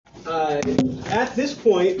at this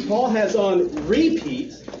point, Paul has on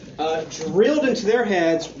repeat drilled into their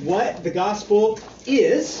heads what the gospel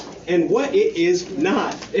is and what it is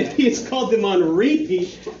not. And he's called them on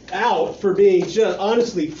repeat out for being just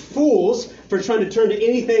honestly fools for trying to turn to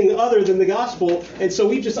anything other than the gospel. And so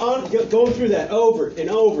we've just going through that over and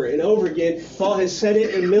over and over again. Paul has said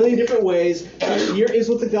it in a million different ways. Here is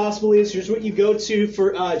what the gospel is. Here's what you go to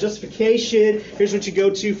for justification. Here's what you go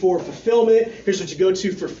to for fulfillment. Here's what you go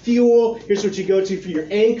to for fuel. Here's what you go to for your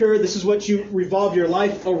anchor. This is what you revolve your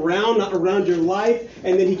life around, not around your life.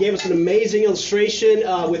 And then he gave us an amazing illustration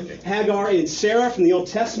with Hagar and Sarah from the Old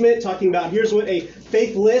Testament, talking about here's what a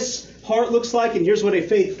faithless heart looks like, and here's what a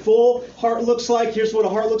faithful heart looks like. Here's what a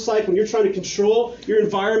heart looks like when you're trying to control your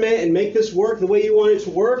environment and make this work the way you want it to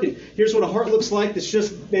work. And here's what a heart looks like that's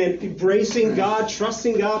just embracing God,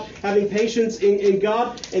 trusting God, having patience in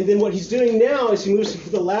God. And then what he's doing now is he moves to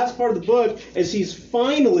the last part of the book as he's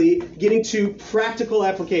finally getting to practical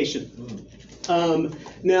application.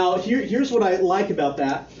 Now, here's what I like about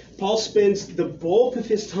that. Paul spends the bulk of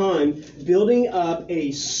his time building up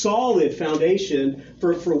a solid foundation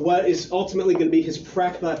for what is ultimately going to be his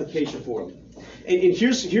practical application for him. And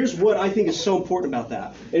here's what I think is so important about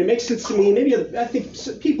that. And it makes sense to me. Maybe I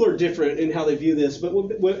think people are different in how they view this, but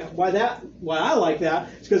why I like that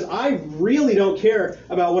is because I really don't care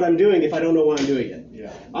about what I'm doing if I don't know why I'm doing it.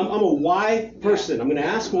 Yeah. I'm a why person. I'm going to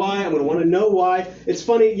ask why. I'm going to want to know why. It's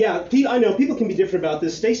funny. Yeah, I know people can be different about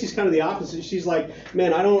this. Stacy's kind of the opposite. She's like,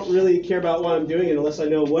 man, I don't really care about why I'm doing it unless I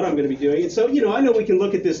know what I'm going to be doing. And so, I know we can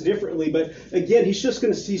look at this differently. But again, he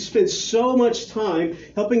spends so much time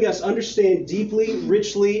helping us understand deeply,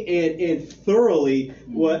 richly, and thoroughly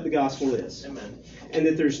what the gospel is. Amen. And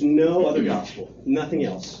that there's no other gospel. Nothing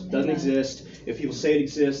else. Doesn't exist. If people say it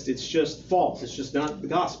exists, it's just false. It's just not the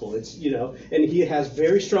gospel. It's, and he has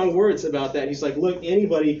very strong words about that. He's like, look,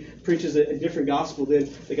 anybody preaches a different gospel than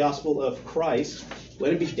the gospel of Christ,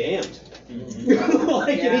 let him be damned. Mm-hmm.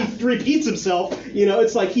 And he repeats himself.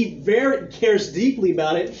 It's like he very cares deeply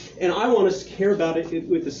about it. And I want us to care about it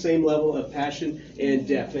with the same level of passion and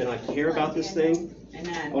depth. Man, I care about this thing.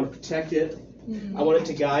 Amen. I want to protect it. Mm-hmm. I want it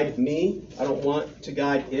to guide me. I don't want to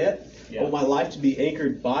guide it. Yeah. I want my life to be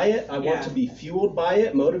anchored by it. I want to be fueled by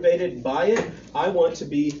it, motivated by it. I want to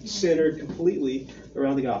be centered completely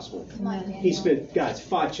around the gospel. He spent,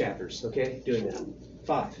 5 chapters, doing that.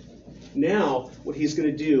 5. Now, what he's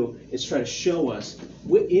going to do is try to show us,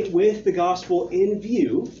 with the gospel in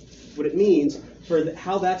view, what it means for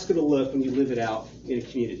how that's going to look when you live it out in a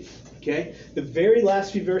community. Okay? The very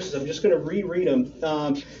last few verses, I'm just going to reread them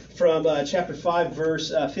from chapter 5,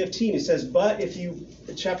 verse 15. It says,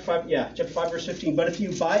 chapter 5, verse 15, but if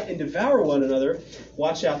you bite and devour one another,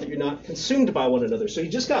 watch out that you're not consumed by one another. So he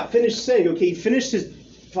just got finished saying, he finished his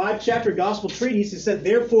 5-chapter gospel treatise. He said,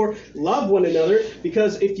 therefore, love one another,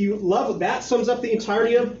 because if you love, that sums up the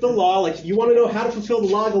entirety of the law. Like, if you want to know how to fulfill the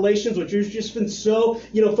law of Galatians, which you've just been so,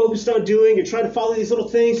 focused on doing, and trying to follow these little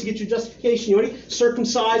things to get your justification. You already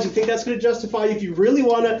circumcised. You think that's going to justify you. If you really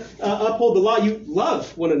want to uphold the law, you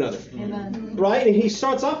love one another. Amen. Right? And he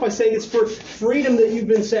starts off by saying it's for freedom that you've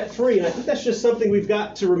been set free. And I think that's just something we've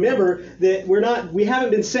got to remember, that we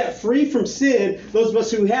haven't been set free from sin. Those of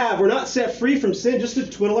us who have, we're not set free from sin just to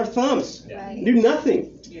twiddle our thumbs. Right. Do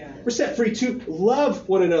nothing. Yeah. We're set free to love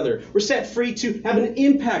one another. We're set free to have an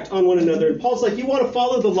impact on one another. And Paul's like, you want to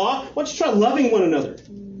follow the law? Why don't you try loving one another?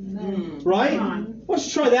 Right? Why don't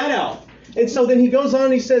you try that out? And so then he goes on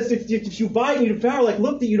and he says, if you bite and you devour,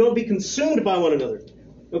 look that you don't be consumed by one another.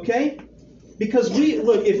 Okay? Because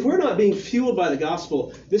if we're not being fueled by the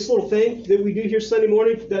gospel, this little thing that we do here Sunday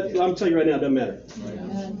morning, I'm telling you right now, it doesn't matter.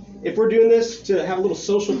 Right. If we're doing this to have a little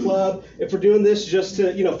social club, if we're doing this just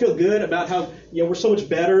to, feel good about how, we're so much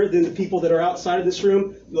better than the people that are outside of this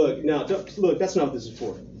room, that's not what this is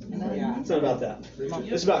for. Yeah. It's not about that.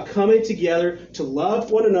 It's about coming together to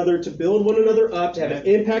love one another, to build one another up, to have an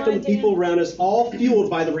impact on the people around us, all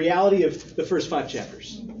fueled by the reality of the first 5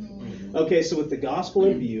 chapters. Okay, so with the gospel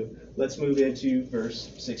in view, let's move into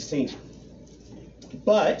verse 16.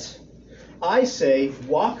 But I say,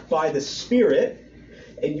 walk by the Spirit,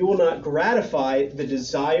 and you will not gratify the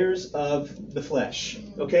desires of the flesh.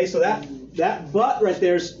 Okay, so that but right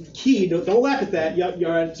there is key. Don't laugh at that.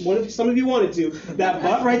 Some of you wanted to. That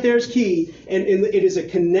but right there is key, and it is a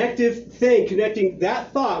connective thing, connecting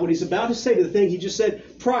that thought, what he's about to say, to the thing he just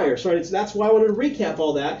said prior. So that's why I wanted to recap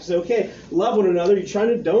all that. So, love one another. You're trying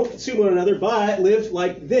to don't consume one another, but live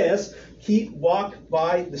like this. Walk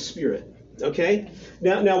by the Spirit. Okay.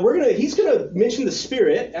 Now he's gonna mention the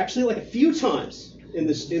Spirit actually a few times. in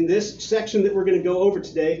this section that we're going to go over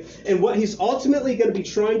today. And what he's ultimately going to be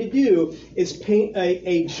trying to do is paint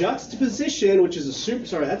a juxtaposition, which is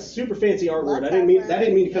that's a super fancy art word. That didn't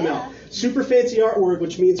mean to come out. Super fancy art word,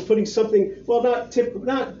 which means putting something, well,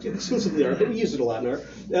 not exclusively art, but we use it a lot in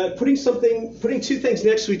art. Putting two things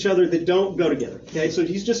next to each other that don't go together. Okay, so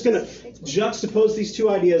he's just going to juxtapose these two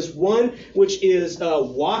ideas. One, which is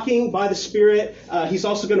walking by the Spirit. He's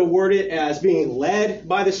also going to word it as being led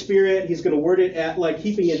by the Spirit. He's going to word it at like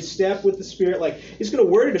keeping in step with the Spirit. Like he's going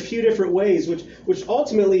to word it a few different ways, which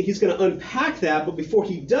ultimately he's going to unpack that. But before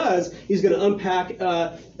he does, he's going to unpack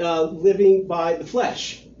living by the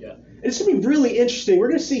flesh. Yeah. And it's going to be really interesting. We're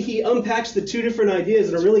going to see he unpacks the two different ideas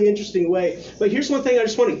in a really interesting way. But here's one thing I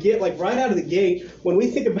just want to get like right out of the gate. When we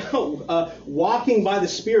think about walking by the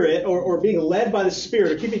Spirit or being led by the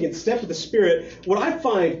Spirit or keeping in step with the Spirit, what I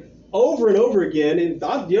find over and over again, and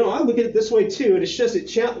I look at it this way too, and it's just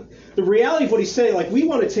the reality of what he's saying, like we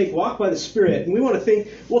want to walk by the Spirit, and we want to think,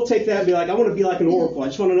 we'll take that and be like, I want to be like an oracle. I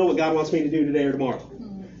just want to know what God wants me to do today or tomorrow.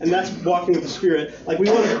 And that's walking with the Spirit. Like we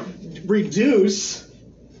want to reduce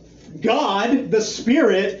God, the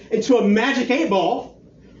Spirit, into a magic 8-ball,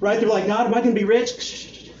 right? They're like, God, am I going to be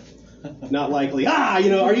rich? Not likely. Are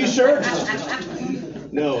you sure?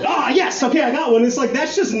 No. Yes, okay, I got one. It's like,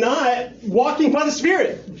 that's just not walking by the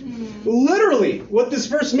Spirit. Literally, what this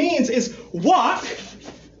verse means is walk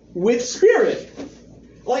with Spirit.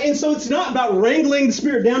 And so it's not about wrangling the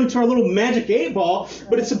Spirit down into our little magic 8-ball,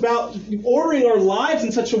 but it's about ordering our lives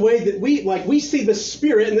in such a way that we see the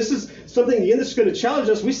Spirit, and this is something again that's going to challenge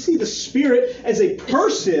us. We see the Spirit as a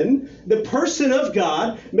person, the person of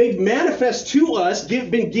God, made manifest to us,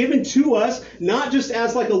 been given to us, not just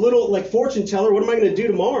as like a little like fortune teller. What am I going to do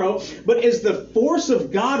tomorrow? But as the force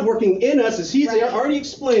of God working in us, as He's already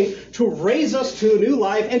explained, to raise us to a new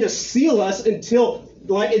life and to seal us until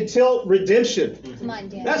redemption. Come on,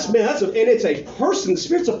 Dan. And it's a person. The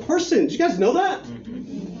Spirit's a person. Did you guys know that?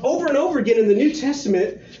 Over and over again in the New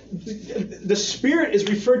Testament, the Spirit is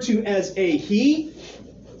referred to as a He,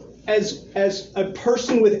 as a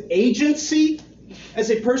person with agency, as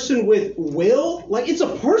a person with will. Like it's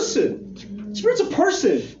a person. The Spirit's a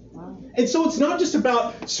person. And so it's not just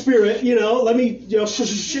about Spirit, it's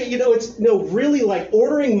really like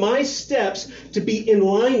ordering my steps to be in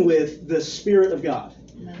line with the Spirit of God.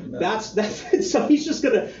 That's it. So he's just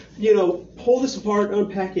going to, pull this apart,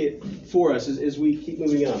 unpack it for us as we keep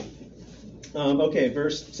moving on.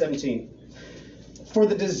 Verse 17. For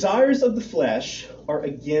the desires of the flesh are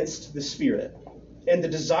against the Spirit, and the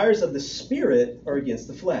desires of the Spirit are against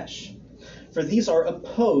the flesh. For these are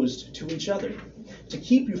opposed to each other, to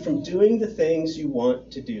keep you from doing the things you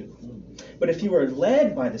want to do. But if you are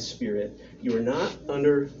led by the Spirit, you are not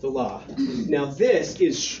under the law. Now this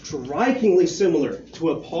is strikingly similar to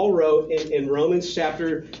what Paul wrote in Romans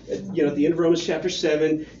chapter, at the end of Romans chapter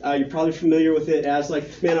 7. You're probably familiar with it as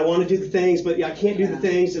like, man, I want to do the things, but I can't do the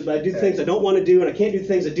things. But I do the things I don't want to do, and I can't do the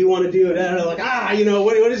things I do want to do. And what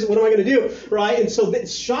am I going to do? Right? And so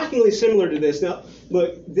it's shockingly similar to this. Now,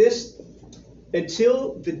 look,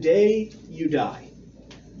 until the day you die,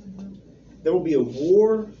 there will be a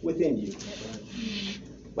war within you.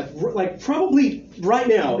 Like probably right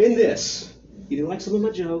now in this. You didn't like some of my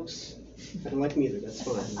jokes. I don't like them either. That's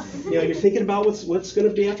fine. You're thinking about what's going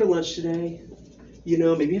to be after lunch today.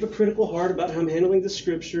 Maybe you have a critical heart about how I'm handling the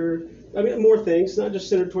Scripture. I mean, more things, not just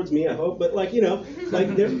centered towards me, I hope, but every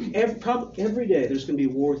day there's going to be a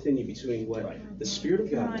war within you between what the Spirit of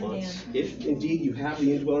God wants, if indeed you have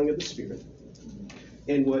the indwelling of the Spirit,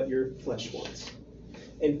 and what your flesh wants.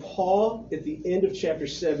 And Paul, at the end of chapter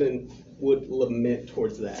 7, would lament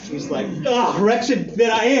towards that. He's like, wretched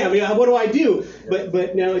that I am. What do I do?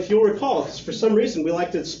 But now, if you'll recall, for some reason, we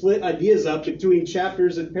like to split ideas up between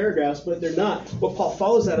chapters and paragraphs, but they're not. What Paul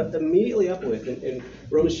follows that up immediately up with in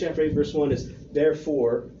Romans chapter 8, verse 1 is,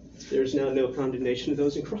 therefore, there's now no condemnation to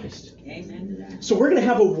those in Christ. Amen to that. So we're going to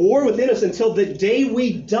have a war within us until the day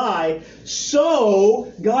we die.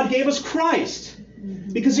 So God gave us Christ.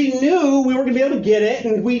 Because He knew we weren't going to be able to get it,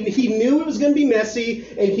 and He knew it was going to be messy,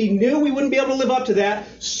 and He knew we wouldn't be able to live up to that.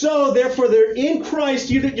 So, therefore, they're in Christ,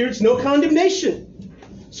 there's no condemnation.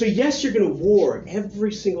 So, yes, you're going to war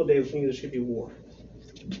every single day with me. There's going to be war.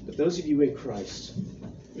 But those of you in Christ,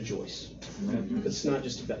 rejoice. It's not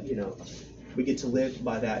just about, we get to live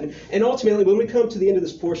by that. And ultimately, when we come to the end of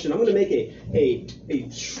this portion, I'm going to make a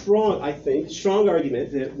strong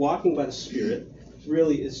argument that walking by the Spirit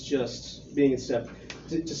really is just being in step.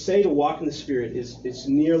 To say to walk in the Spirit is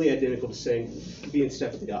nearly identical to saying be in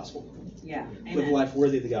step with the gospel. Yeah. Live a life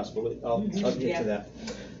worthy of the gospel. I'll get to that.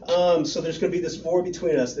 So there's going to be this war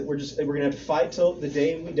between us that we're going to have to fight till the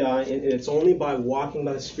day we die, and it's only by walking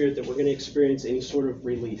by the Spirit that we're going to experience any sort of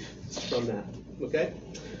relief from that. Okay?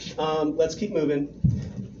 Let's keep moving.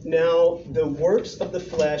 Now, the works of the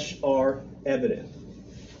flesh are evident.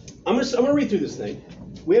 I'm going to read through this thing.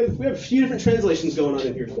 We have a few different translations going on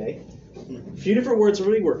in here today. A few different words we're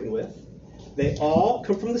going to be working with. They all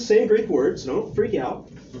come from the same Greek word, so don't freak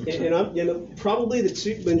out. And I'm, probably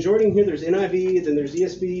the majority in here, there's NIV, then there's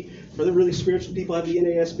ESV. For the really spiritual people, have the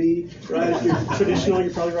NASB, right? If you're traditional,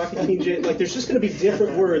 you're probably rocking King James. Like, there's just going to be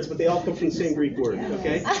different words, but they all come from the same Greek word.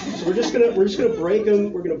 Okay, so we're just gonna break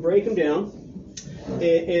them. We're gonna break them down,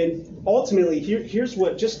 and ultimately, here's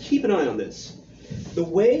what. Just keep an eye on this. The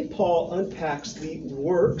way Paul unpacks the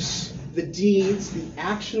works, the deeds, the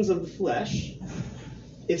actions of the flesh,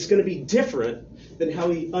 it's going to be different than how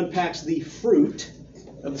he unpacks the fruit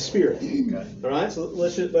of the Spirit. Okay. All right, so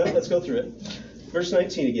let's go through it. Verse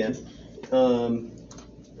 19 again. I'm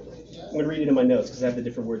going to read it in my notes because I have the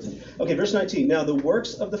different words in it. Okay, verse 19. Now the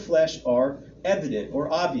works of the flesh are evident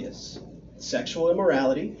or obvious. Sexual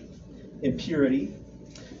immorality, impurity,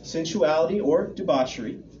 sensuality or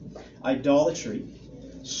debauchery, idolatry,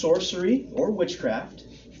 sorcery or witchcraft,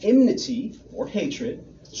 enmity or hatred,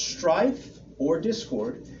 strife or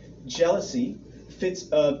discord, jealousy, fits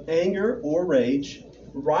of anger or rage,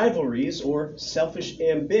 rivalries or selfish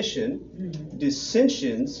ambition,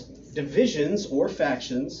 dissensions, divisions or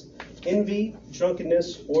factions, envy,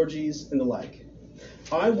 drunkenness, orgies, and the like.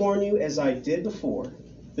 I warn you, as I did before,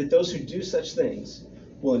 that those who do such things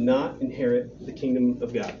will not inherit the kingdom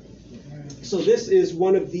of God. So this is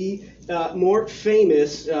one of the more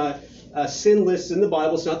famous sin lists in the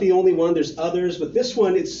Bible. It's not the only one. There's others, but this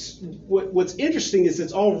one, it's what's interesting is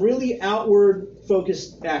it's all really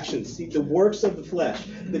outward-focused actions. The works of the flesh,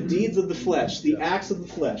 the deeds of the flesh, the acts of the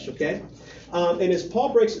flesh. Okay, and as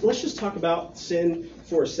Paul breaks, let's just talk about sin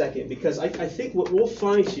for a second, because I think what we'll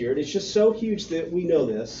find here, and it's just so huge that we know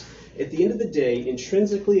this. At the end of the day,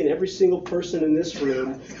 intrinsically in every single person in this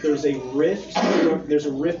room, there's a rift. There's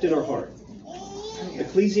a rift in our heart.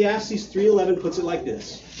 Ecclesiastes 3:11 puts it like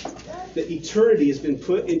this: that eternity has been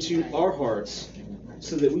put into our hearts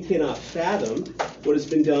so that we cannot fathom what has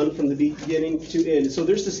been done from the beginning to end. So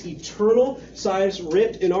there's this eternal size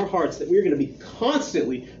rift in our hearts that we're going to be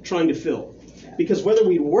constantly trying to fill. Because whether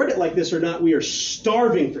we word it like this or not, we are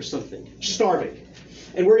starving for something. Starving.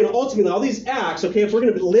 And we're going to ultimately, all these acts, okay, if we're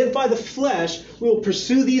going to live by the flesh, we will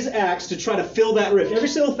pursue these acts to try to fill that rift. Every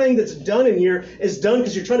single thing that's done in here is done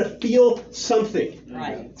because you're trying to feel something.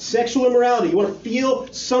 Right. Sexual immorality, you want to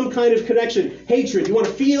feel some kind of connection. Hatred, you want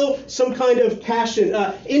to feel some kind of passion.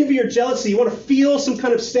 Envy or jealousy, you want to feel some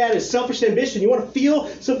kind of status. Selfish ambition, you want to feel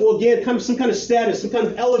some kind of status, some kind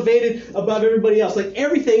of elevated above everybody else. Like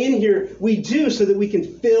everything in here we do so that we can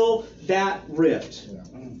fill that rift. Yeah.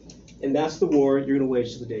 And that's the war you're going to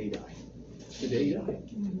wage to the day you die. The day you die.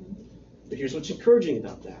 But here's what's encouraging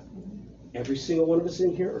about that. Every single one of us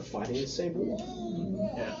in here are fighting the same war.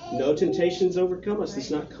 Yeah. No temptations overcome us. It's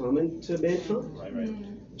not common to mankind.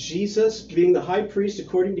 Right. Jesus, being the high priest,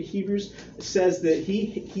 according to Hebrews, says that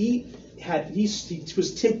he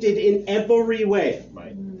was tempted in every way.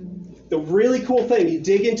 Right. The really cool thing, you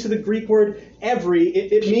dig into the Greek word every,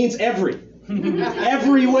 it means every.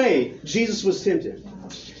 Every way Jesus was tempted.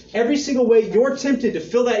 Every single way you're tempted to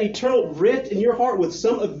fill that eternal rift in your heart with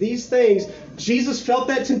some of these things, Jesus felt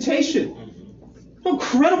that temptation. How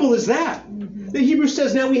incredible is that? The Hebrew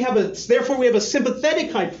says now therefore we have a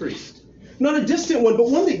sympathetic high priest. Not a distant one, but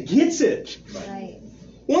one that gets it. Right.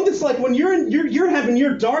 One that's like when you're having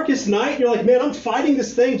your darkest night, you're like, man, I'm fighting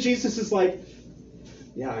this thing. Jesus is like,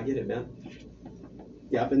 yeah, I get it, man.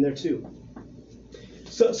 Yeah, I've been there too.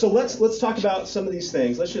 So let's talk about some of these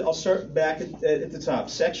things. I'll start back at the top.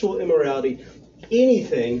 Sexual immorality,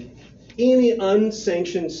 any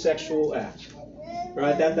unsanctioned sexual act.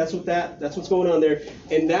 Right? That's what's going on there,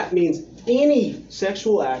 and that means any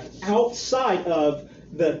sexual act outside of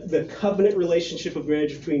the covenant relationship of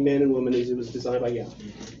marriage between man and woman as it was designed by God.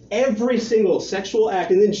 Every single sexual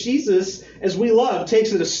act, and then Jesus, as we love,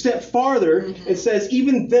 takes it a step farther and says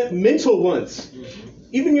even the mental ones,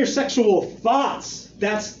 even your sexual thoughts.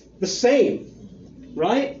 That's the same,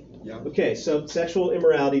 right? Yeah. Okay, so sexual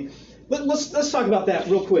immorality. Let's talk about that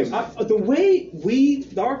real quick. The way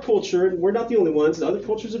our culture, and we're not the only ones, other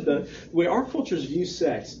cultures have done, the way our cultures view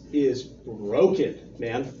sex is broken,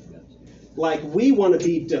 man. Like we want to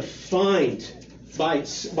be defined by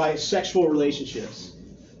sexual relationships,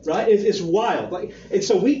 right? It's wild. And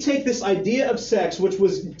so we take this idea of sex, which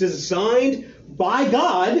was designed by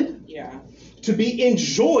God, to be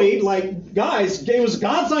enjoyed, like guys, it was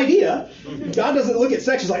God's idea. God doesn't look at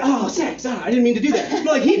sex as like, oh, sex, I didn't mean to do that. But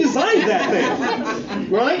like, he designed that thing,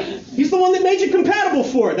 right? He's the one that made you compatible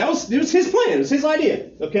for it. It was his plan. It was his idea,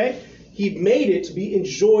 okay? He made it to be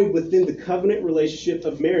enjoyed within the covenant relationship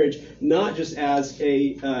of marriage, not just as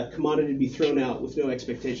a commodity to be thrown out with no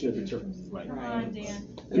expectation of return. Right.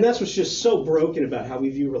 And that's what's just so broken about how we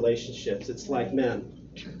view relationships. It's like, man,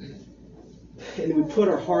 and we put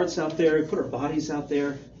our hearts out there, we put our bodies out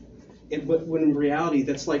there, and when in reality,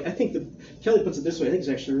 that's like, I think Kelly puts it this way, I think it's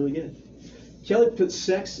actually really good. Kelly puts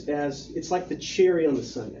sex as, it's like the cherry on the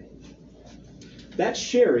sundae. That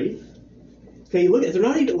cherry, okay, you look at, they're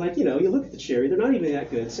not even like, you look at the cherry, they're not even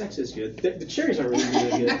that good. Sex is good. The cherries aren't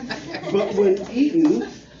really good. But when eaten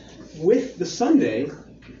with the sundae,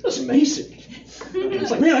 it's amazing.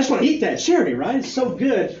 It's like, man, I just want to eat that cherry, right? It's so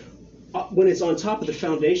good when it's on top of the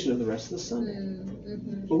foundation of the rest of the sundae.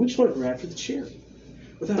 But we just want to grab for the cherry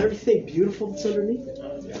without everything beautiful that's underneath it.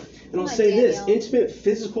 And I'll say this, intimate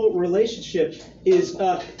physical relationship is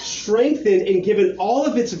strengthened and given all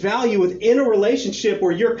of its value within a relationship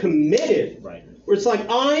where you're committed. Right. Where it's like,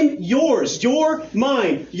 I'm yours, you're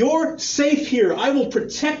mine, you're safe here, I will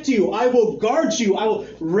protect you, I will guard you, I will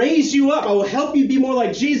raise you up, I will help you be more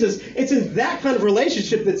like Jesus. It's in that kind of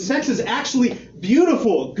relationship that sex is actually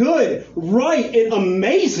beautiful, good, right, and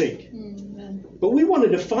amazing. But we want to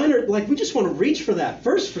define it, like we just want to reach for that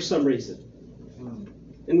first for some reason.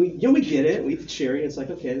 And we get it, we eat the cherry, and it's like,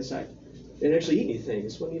 okay, I didn't actually eat anything,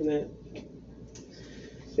 this wasn't even that.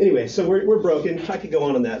 Anyway, so we're broken. I could go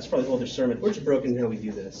on that. It's probably a whole other sermon. We're just broken in how we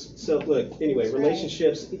do this. So look, anyway,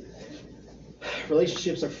 relationships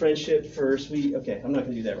are friendship first. I'm not going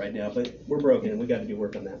to do that right now, but we're broken and we got to do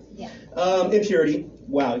work on that. Yeah. Impurity.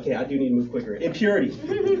 Wow. Okay, I do need to move quicker. Impurity.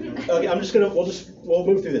 Okay, we'll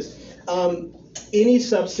move through this. Any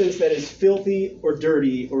substance that is filthy or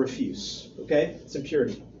dirty or refuse. Okay, it's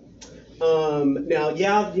impurity. Now,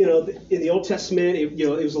 in the Old Testament, it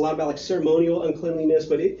was a lot about like ceremonial uncleanliness,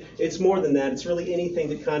 but it's more than that. It's really anything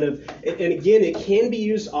that kind of, and again, it can be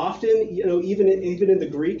used often, even in the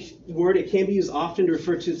Greek word, it can be used often to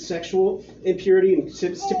refer to sexual impurity, and it's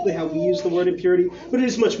typically how we use the word impurity, but it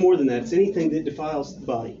is much more than that. It's anything that defiles the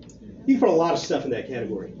body. You can put a lot of stuff in that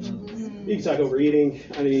category. You can talk overeating.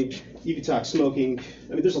 I mean, you can talk smoking.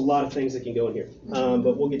 I mean, there's a lot of things that can go in here,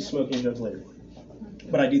 but we'll get to smoking and drugs later.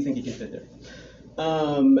 But I do think it can fit there.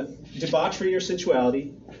 Debauchery or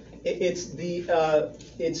sensuality. It's the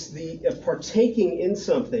partaking in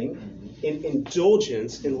something, in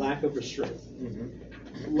indulgence, in lack of restraint.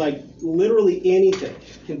 Like literally anything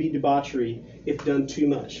can be debauchery if done too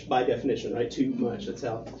much, by definition, right? Too much. That's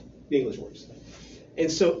how the English works.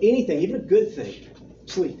 And so anything, even a good thing,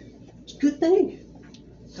 sleep. It's a good thing.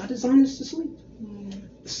 God designed us to sleep.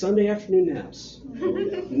 The Sunday afternoon naps.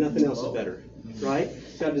 Nothing else is better. Right?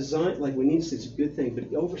 God designed, like we need to sleep, it's a good thing, but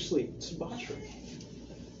oversleep, it's debauchery.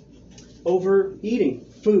 Overeating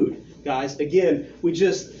food, guys. Again,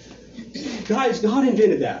 God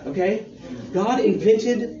invented that, okay? God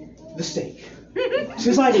invented the steak. It's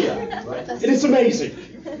his idea. And it's amazing.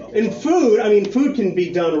 And food can be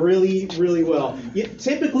done really, really well.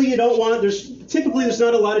 Typically there's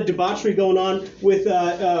not a lot of debauchery going on with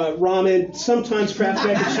ramen, sometimes Kraft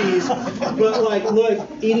mac and cheese, but like, look,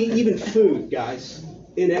 even food, guys,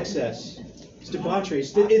 in excess, it's debauchery.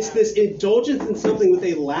 It's this indulgence in something with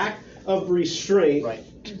a lack of restraint,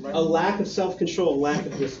 a lack of self-control, a lack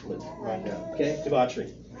of discipline. Okay,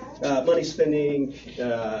 debauchery. Money spending,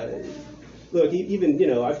 look, even,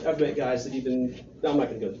 I've met guys that I'm not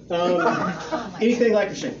going to go. Anything like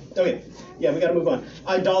restraint. Okay, we got to move on.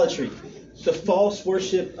 Idolatry. The false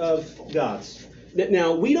worship of gods.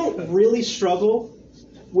 Now, we don't really struggle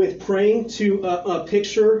with praying to a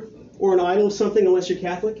picture or an idol of something unless you're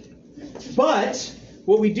Catholic. But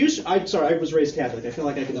what we do, I was raised Catholic. I feel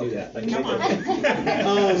like I can do that.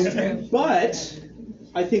 But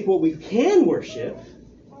I think what we can worship,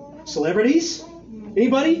 celebrities,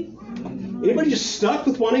 anybody just stuck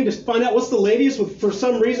with wanting to find out what's the latest for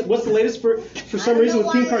some reason with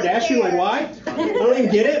Kim Kardashian? Like, why? I don't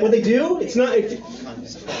even get it. What they do? It's not. I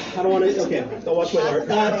don't want to. Okay, I'll watch my heart.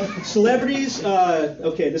 Celebrities.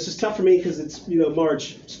 Okay, this is tough for me because it's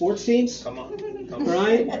March. Sports teams. Come on.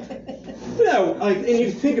 Right? And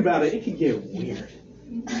you think about it, it can get weird.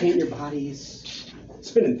 Paint your bodies,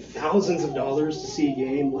 spending thousands of dollars to see a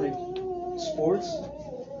game like sports.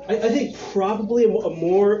 I think probably a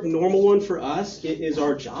more normal one for us is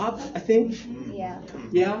our job, I think. Yeah.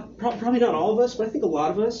 Yeah, probably not all of us, but I think a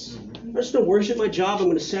lot of us. I'm just going to worship my job. I'm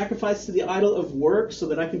going to sacrifice to the idol of work so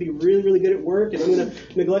that I can be really, really good at work. And I'm going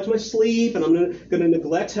to neglect my sleep. And I'm going to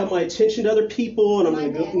neglect my attention to other people. And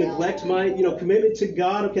I'm going to neglect my commitment to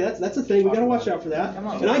God. Okay, that's a thing. We got to watch out for that.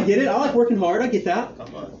 And I get it. I like working hard. I get that.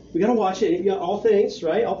 We got to watch it. All things,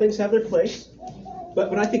 right? All things have their place.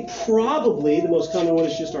 But I think probably the most common one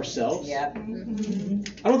is just ourselves. Yeah.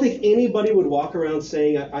 I don't think anybody would walk around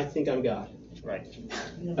saying, I think I'm God. Right.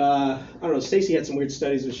 I don't know. Stacy had some weird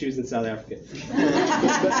studies when she was in South Africa.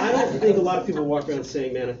 but I don't think a lot of people walk around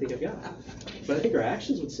saying, man, I think I'm God. But I think our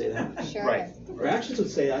actions would say that. Sure. Right. Our actions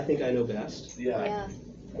would say, I think I know best. Yeah.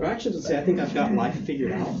 Our actions would say, I think I've got life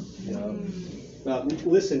figured out. Yeah.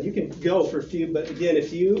 Listen, you can go for a few, but again,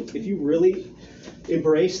 if you really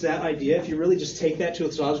embrace that idea, if you really just take that to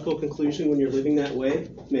its logical conclusion when you're living that way,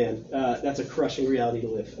 man, that's a crushing reality to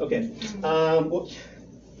live. Okay,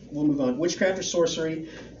 we'll move on. Witchcraft or sorcery.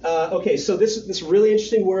 Okay, so this really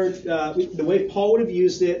interesting word, the way Paul would have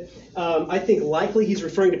used it, I think likely he's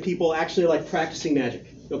referring to people actually like practicing magic.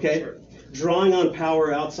 Okay. Sure. Drawing on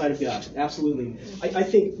power outside of God. Absolutely. I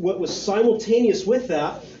think what was simultaneous with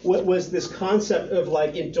that, what was this concept of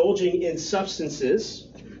like indulging in substances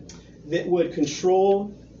that would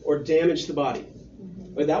control or damage the body.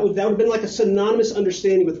 That would have been like a synonymous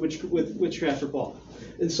understanding with witchcraft for Paul.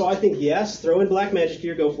 And so I think, yes, throw in black magic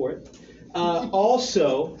here, go for it.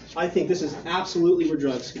 Also, I think this is absolutely where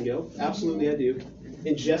drugs can go. Absolutely, I do.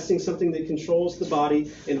 Ingesting something that controls the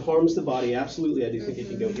body and harms the body, absolutely, I do think it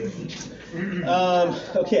can go here.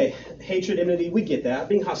 Okay, hatred, enmity, we get that.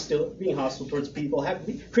 Being hostile towards people,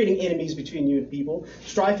 creating enemies between you and people.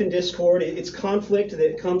 Strife and discord, it's conflict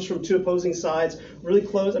that comes from two opposing sides. Really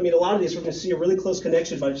close, I mean, a lot of these we're going to see a really close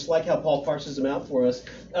connection, but I just like how Paul parses them out for us.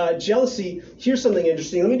 Jealousy, here's something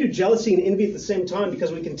interesting. Let me do jealousy and envy at the same time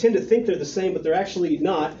because we can tend to think they're the same, but they're actually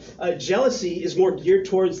not. Jealousy is more geared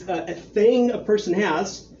towards a thing a person has.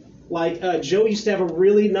 Like Joe used to have a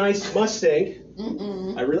really nice Mustang.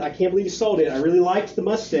 I can't believe he sold it. I really liked the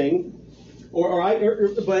Mustang.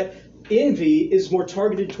 But envy is more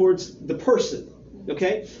targeted towards the person.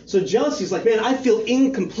 Okay? So jealousy is like, man, I feel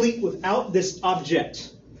incomplete without this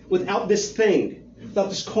object, without this thing, without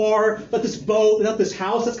this car, without this boat, without this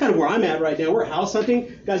house. That's kind of where I'm at right now. We're house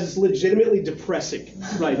hunting. Guys, it's legitimately depressing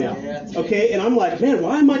right now. Okay? And I'm like, man,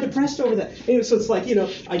 why am I depressed over that? Anyway, so it's like,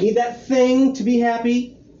 I need that thing to be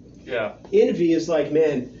happy. Yeah. Envy is like,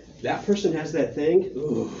 man, that person has that thing.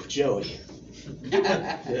 Ooh, Joey.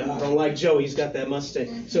 Yeah, I don't like Joey. He's got that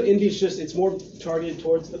Mustang. So envy is it's more targeted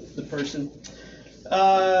towards the person.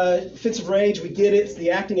 Fits of rage, we get it. It's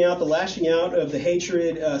the acting out, the lashing out of the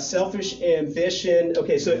hatred, selfish ambition.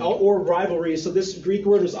 Okay, or rivalry. So this Greek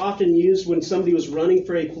word was often used when somebody was running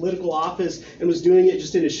for a political office and was doing it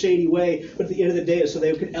just in a shady way. But at the end of the day, so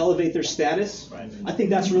they could elevate their status. Right. I think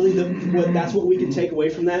that's really that's what we can take away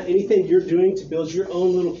from that. Anything you're doing to build your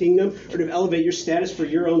own little kingdom or to elevate your status for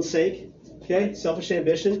your own sake. Okay, selfish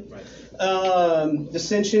ambition. Right.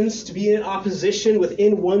 Dissensions, to be in opposition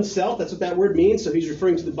within oneself. That's what that word means. So he's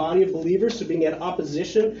referring to the body of believers, so being at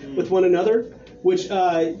opposition with one another. Which,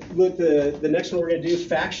 look, the next one we're going to do,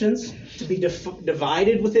 factions, to be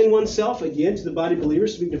divided within oneself. Again, to the body of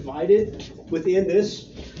believers, to be divided within this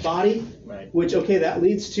body. Right. Which, okay, that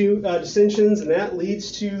leads to dissensions, and that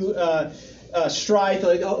leads to strife.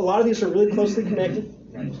 Like, a lot of these are really closely connected.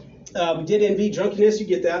 Right. We did envy, drunkenness. You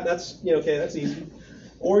get that. That's okay. That's easy.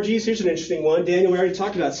 Orgies, here's an interesting one. Daniel, we already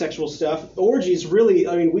talked about sexual stuff. Orgies, really,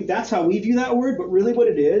 I mean, that's how we view that word, but really what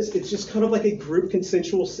it is, it's just kind of like a group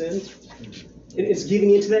consensual sin. It's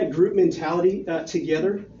giving into that group mentality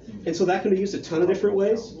together. And so that can be used a ton of different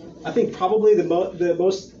ways. I think probably the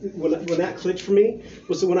most, when that clicked for me,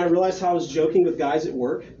 was when I realized how I was joking with guys at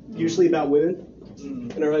work, usually about women.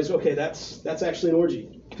 And I realized, okay, that's actually an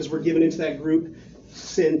orgy, because we're giving into that group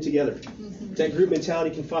sin together. That group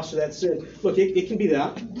mentality can foster that sin. Look, it can be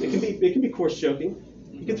that. It can be coarse joking.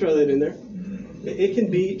 You can throw that in there. It can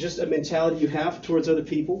be just a mentality you have towards other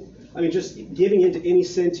people. I mean, just giving into any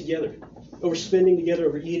sin together. Overspending together,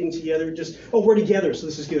 overeating together. Just, we're together, so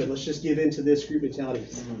this is good. Let's just give into this group mentality.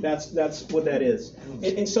 That's what that is.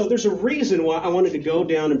 And so there's a reason why I wanted to go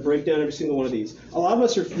down and break down every single one of these. A lot of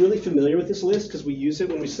us are really familiar with this list because we use it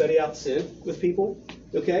when we study out sin with people.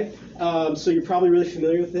 Okay? So you're probably really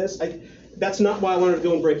familiar with this. That's not why I wanted to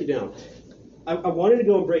go and break it down. I wanted to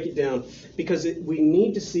go and break it down because we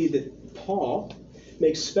need to see that Paul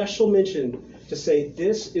makes special mention to say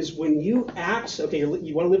this is when you act, okay,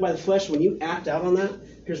 you want to live by the flesh, when you act out on that,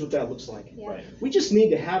 here's what that looks like. Yeah. Right. We just need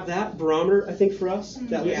to have that barometer, I think, for us,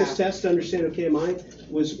 that litmus test to understand, okay,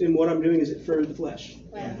 what I'm doing, is it for the flesh?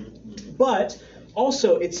 Right. But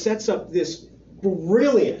also it sets up this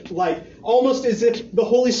brilliant, like almost as if the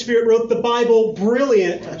Holy Spirit wrote the Bible,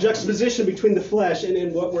 brilliant juxtaposition between the flesh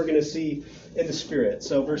and what we're going to see in the Spirit.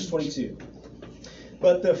 So verse 22.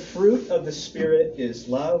 But the fruit of the Spirit is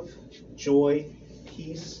love, joy,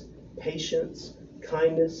 peace, patience,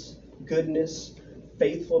 kindness, goodness,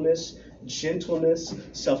 faithfulness, gentleness,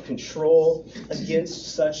 self-control.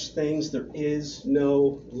 Against such things there is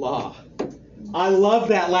no law. I love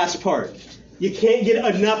that last part. You can't get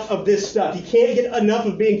enough of this stuff. You can't get enough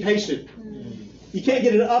of being patient. You can't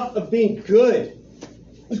get enough of being good.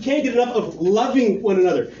 You can't get enough of loving one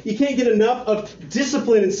another. You can't get enough of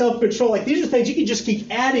discipline and self-control. Like, these are things you can just keep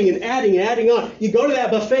adding and adding and adding on. You go to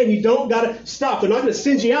that buffet and you don't got to stop. They're not going to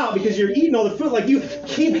send you out because you're eating all the food. Like, you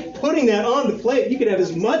keep putting that on the plate. You can have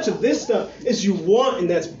as much of this stuff as you want, and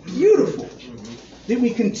that's beautiful. That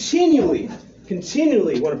we continually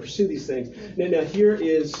want to pursue these things. Now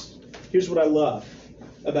here's what I love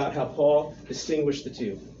about how Paul distinguished the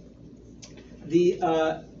two.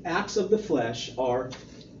 The acts of the flesh are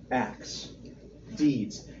acts,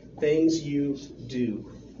 deeds, things you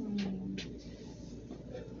do.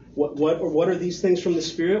 What are these things from the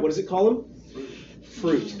Spirit? What does it call them?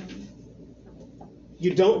 Fruit.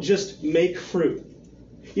 You don't just make fruit.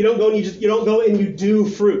 You don't go and you do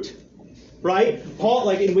fruit. Right?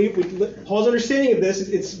 Paul, Paul's understanding of this,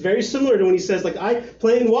 it's very similar to when he says, I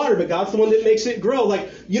plant in water, but God's the one that makes it grow.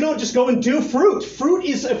 You don't just go and do fruit. Fruit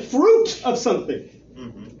is a fruit of something.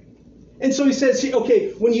 And so he says,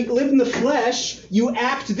 okay, when you live in the flesh, you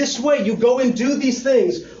act this way. You go and do these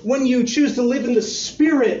things. When you choose to live in the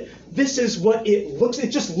Spirit, this is what it looks. It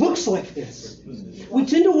just looks like this. We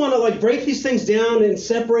tend to want to break these things down and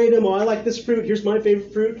separate them. Oh, I like this fruit. Here's my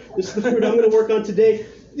favorite fruit. This is the fruit I'm going to work on today.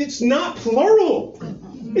 It's not plural.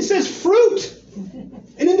 It says fruit.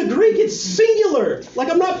 And in the Greek, it's singular.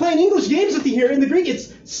 I'm not playing English games with you here. In the Greek,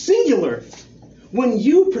 it's singular. When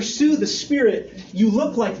you pursue the Spirit, you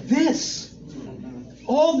look like this.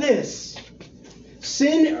 All this.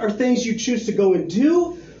 Sin are things you choose to go and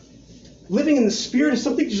do. Living in the Spirit is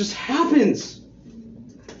something that just happens.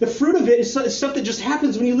 The fruit of it is stuff that just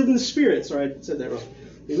happens when you live in the Spirit. Sorry, I said that wrong.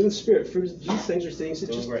 You live in the Spirit. These things are things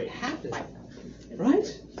that just happen.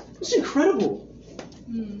 Right? It's incredible.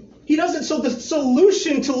 He doesn't. So the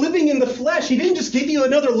solution to living in the flesh, he didn't just give you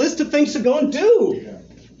another list of things to go and do.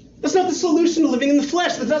 That's not the solution to living in the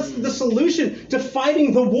flesh. That's not the solution to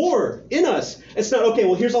fighting the war in us. It's not, okay,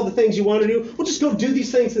 well, here's all the things you want to do. We'll just go do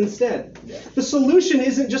these things instead. Yeah. The solution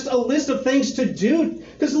isn't just a list of things to do.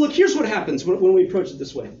 Because look, here's what happens when we approach it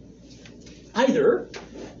this way. Either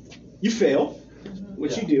you fail,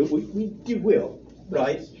 which you do. You will,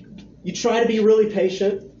 right? You try to be really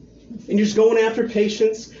patient. And you're just going after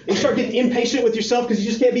patience. And you start getting impatient with yourself because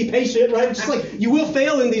you just can't be patient, right? It's just you will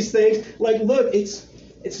fail in these things. Look,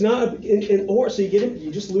 it's not or so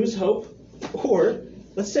you just lose hope. Or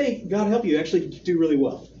let's say God help you actually do really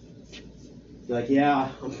well. Yeah,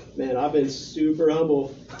 man, I've been super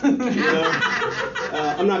humble. I'm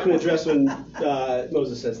not going to address when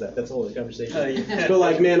Moses says that. That's a whole other conversation.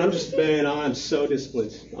 But man, I'm so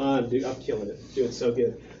disciplined. I'm killing it. Doing so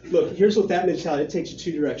good. Look, here's what that mentality, it takes you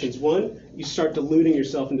two directions. One, you start deluding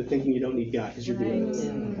yourself into thinking you don't need God because you're doing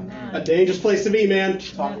it. A dangerous place to be, man.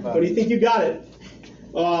 When you think you got it,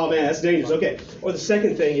 oh man, that's dangerous. Okay. Or the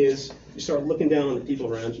second thing is you start looking down on the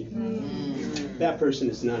people around you. That person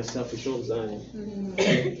is not as self-controlled as I am.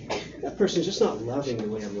 That person's just not loving the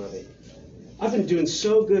way I'm loving. I've been doing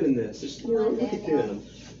so good in this. Look at them.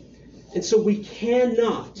 And so we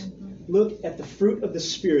cannot look at the fruit of the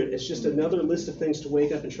Spirit as just another list of things to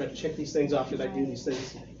wake up and try to check these things off. Did I do these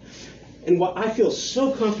things? And what I feel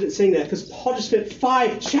so confident saying that because Paul just spent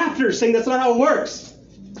 5 chapters saying that's not how it works.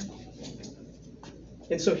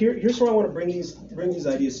 And so here's where I want to bring these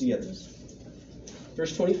ideas together.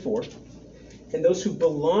 Verse 24. And those who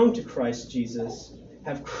belong to Christ Jesus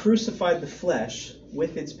have crucified the flesh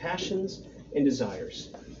with its passions and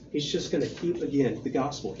desires. He's just going to keep, again, the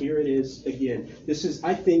gospel. Here it is again.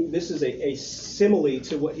 I think this is a simile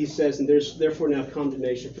to what he says, and there's therefore now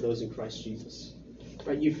condemnation for those in Christ Jesus.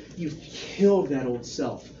 Right? You've killed that old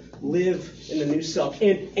self. Live in the new self.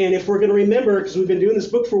 And if we're going to remember, because we've been doing this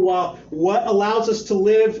book for a while, what allows us to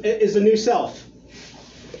live is a new self.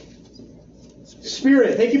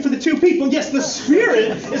 Spirit. Thank you for the 2 people. Yes, the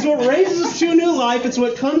Spirit is what raises us to a new life. It's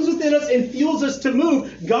what comes within us and fuels us to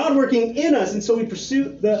move. God working in us. And so we pursue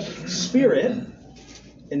the Spirit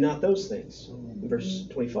and not those things. In verse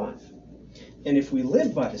 25. And if we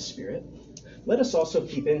live by the Spirit, let us also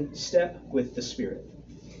keep in step with the Spirit.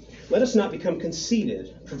 Let us not become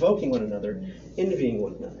conceited, provoking one another, envying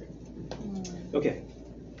one another. Okay.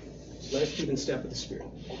 Let us keep in step with the Spirit.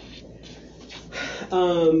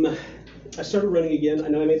 I started running again. I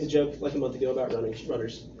know I made the joke like a month ago about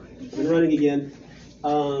runners. I've been running again.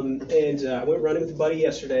 And I went running with a buddy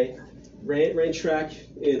yesterday. Ran track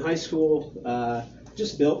in high school.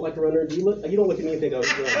 Just built like a runner. You don't look at me and think I was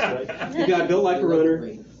a runner, right? You got built like a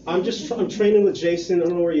runner. I'm training with Jason. I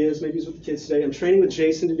don't know where he is. Maybe he's with the kids today. I'm training with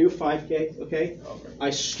Jason to do a 5K. Okay. I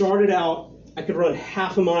started out. I could run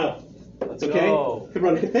half a mile. That's okay. Could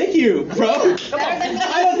run. Thank you, bro. I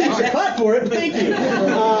don't think you should clap for it. But thank you.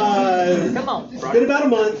 Come on. Been about a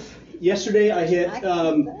month. Yesterday I hit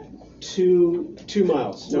 2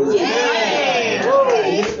 miles. No, Yay!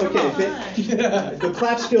 Okay. The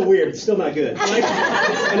claps feel weird. It's still not good. Right?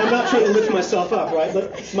 And I'm not trying to lift myself up, right?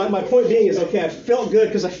 But my point being is, okay, I felt good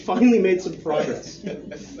because I finally made some progress.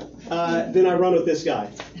 Then I run with this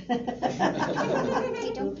guy.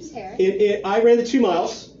 I ran the 2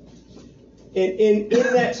 miles. And in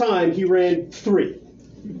that time, he ran 3.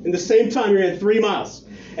 In the same time, he ran 3 miles.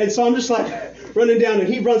 And so I'm just like running down, and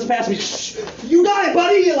he runs past me. Shh, you got it,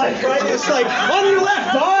 buddy! Like, right? It's like, on your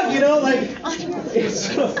left, dog! You know, like.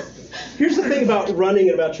 So, here's the thing about running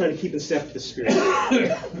and about trying to keep in step with the Spirit.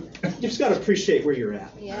 You just got to appreciate where you're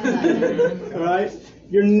at. Yeah. All right?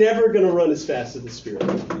 You're never going to run as fast as the Spirit.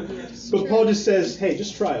 But Paul just says, hey,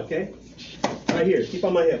 just try, okay? Right here. Keep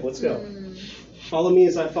on my hip. Let's go. Follow me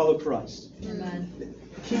as I follow Christ. Amen.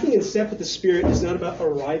 Keeping in step with the Spirit is not about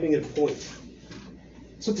arriving at a point.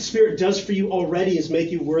 It's what the Spirit does for you already is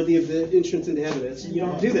make you worthy of the entrance into heaven. You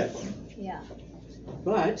don't do that. Yeah.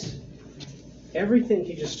 But everything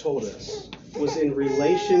he just told us was in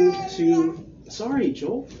relation to... Sorry,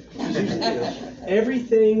 Joel.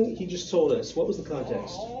 Everything he just told us, what was the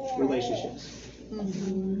context? Relationships.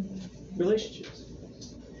 Relationships.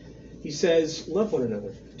 He says, love one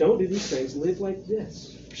another. Don't do these things. Live like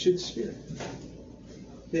this. Pursue the Spirit.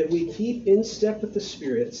 That we keep in step with the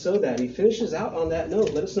Spirit so that, he finishes out on that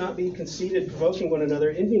note, let us not be conceited, provoking one another,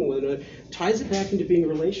 envying one another. Ties it back into being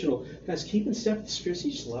relational. Guys, keep in step with the Spirit so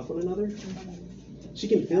you just love one another. So you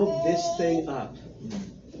can build this thing up.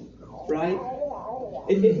 Right?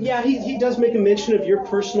 Yeah, he does make a mention of your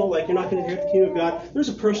personal, like you're not going to inherit the kingdom of God. There's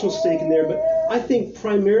a personal stake in there, but I think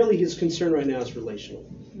primarily his concern right now is relational.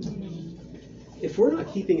 If we're not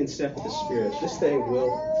keeping in step with the Spirit, this thing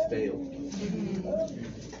will fail.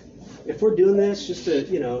 If we're doing this just to,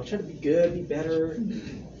 try to be good, be better,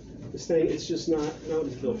 this thing, it's just not what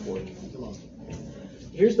it's built for.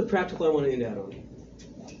 Here's the practical I want to end out on.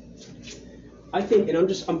 I think, and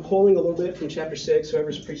I'm pulling a little bit from chapter 6,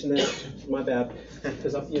 whoever's preaching that, my bad,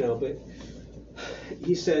 because but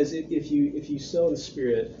he says, if you sow in the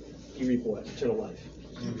Spirit, you reap what? Eternal life.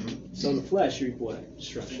 So in the flesh, you reap what?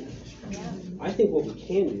 Destruction. I think what we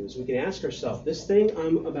can do is we can ask ourselves, this thing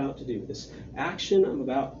I'm about to do, this action I'm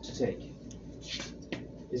about to take,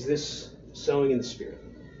 is this sowing in the Spirit?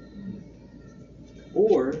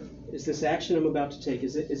 Or is this action I'm about to take,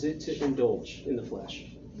 is it to indulge in the flesh?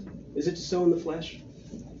 Is it to sow in the flesh?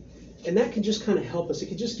 And that can just kind of help us. It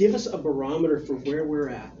can just give us a barometer for where we're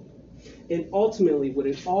at. And ultimately, what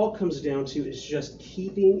it all comes down to is just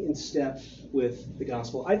keeping in step with the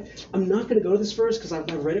gospel. I'm not going to go to this verse because I've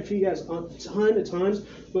read it for you guys a ton of times,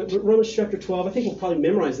 but Romans chapter 12, I think we'll probably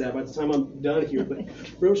memorize that by the time I'm done here, but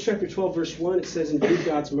Romans chapter 12, verse 1, it says, in view of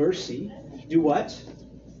God's mercy, do what?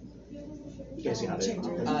 You guys got it.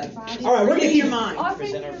 All right, we're going to keep...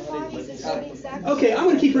 Offering your bodies as living sacrifice. Okay, I'm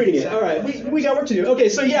going to keep reading it. All right, we got work to do. Okay,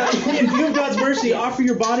 so yeah, in view of God's mercy, offer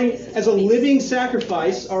your body as a living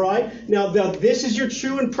sacrifice, all right? Now, this is your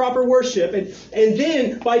true and proper worship, and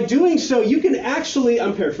then by doing so, you can actually,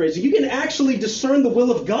 I'm paraphrasing, you can actually discern the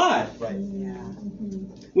will of God. Right.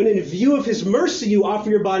 When in view of his mercy, you offer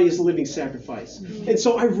your body as a living sacrifice. And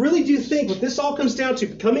so I really do think what this all comes down to,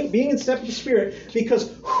 being in step with the Spirit,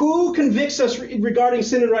 because who convicts us regarding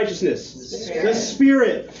sin and righteousness? The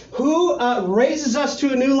Spirit. Who raises us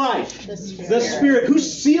to a new life? The Spirit. Who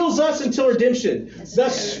seals us until redemption? The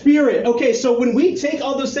Spirit. Okay, so when we take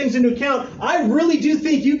all those things into account, I really do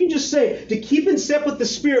think you can just say, to keep in step with the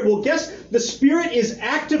Spirit, well, guess the Spirit is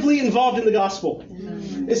actively involved in the gospel.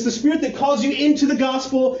 It's the Spirit that calls you into the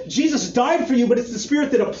gospel. Jesus died for you, but it's the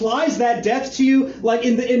Spirit that applies that death to you.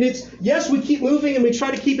 Yes, we keep moving and we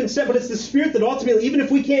try to keep in step, but it's the Spirit that ultimately, even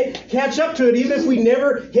if we can't catch up to it, even if we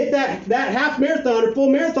never hit that half marathon or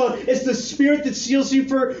full marathon, it's the Spirit that seals you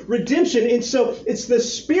for redemption. And so it's the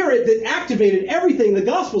Spirit that activated everything in the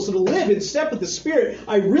gospel. So to live in step with the Spirit,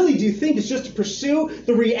 I really do think is just to pursue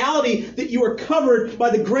the reality that you are covered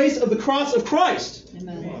by the grace of the cross of Christ.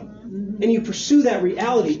 Amen. And you pursue that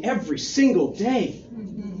reality every single day.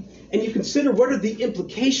 And you consider, what are the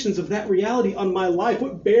implications of that reality on my life?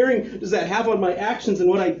 What bearing does that have on my actions and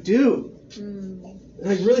what I do? And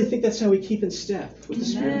I really think that's how we keep in step with the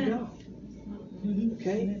Spirit of God.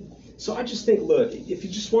 Okay? So I just think, look, if you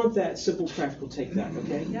just want that simple, practical, take that,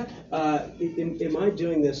 okay? Am I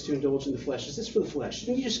doing this to indulge in the flesh? Is this for the flesh?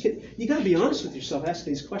 And you got to be honest with yourself,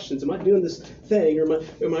 asking these questions. Am I doing this thing, or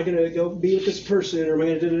am I going to go be with this person, or am I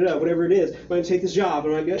going to da-da-da, whatever it is? Am I going to take this job?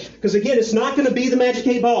 Because again, it's not going to be the magic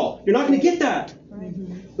 8 ball. You're not going to get that.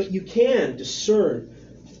 But you can discern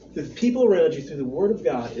the people around you through the Word of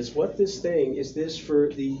God. Is what this thing is? This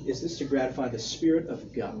to gratify the Spirit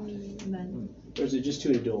of God? Amen. Or is it just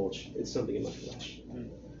to indulge in something in my flesh?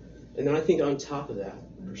 And then I think on top of that,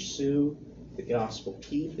 pursue the gospel.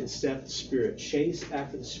 Keep in step with the Spirit. Chase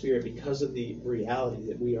after the Spirit because of the reality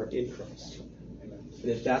that we are in Christ. And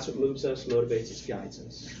if that's what moves us, motivates us, guides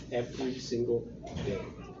us every single day.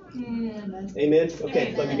 Amen. Amen?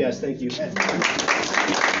 Okay, love you guys. Thank you.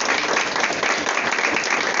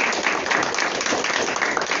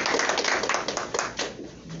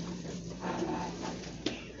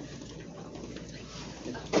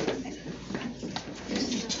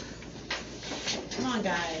 Come on,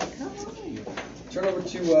 guys. Come on. Turn over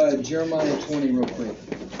to Jeremiah 20 real quick.